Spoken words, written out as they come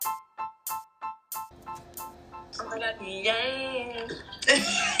Yeah.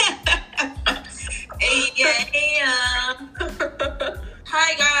 Yeah.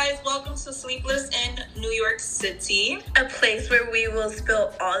 Hi guys, welcome to Sleepless in New York City. A place where we will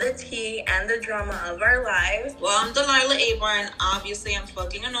spill all the tea and the drama of our lives. Well, I'm Delilah Abar, and obviously I'm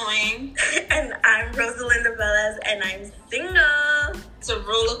fucking annoying. And I'm Rosalinda Velez, and I'm single. It's a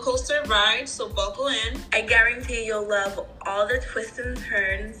roller coaster ride, so buckle in. I guarantee you'll love all the twists and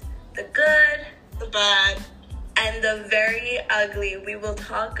turns, the good, The bad, and the very ugly. We will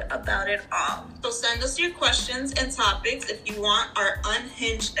talk about it all. so send us your questions and topics if you want our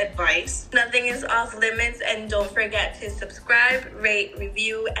unhinged advice. Nothing is off limits, and don't forget to subscribe, rate,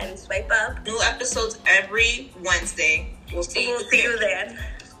 review, and swipe up. New episodes every Wednesday. We'll see you then.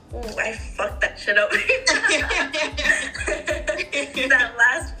 Ooh, I fucked that shit up. That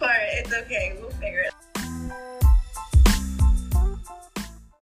last part, it's okay. We'll figure it out.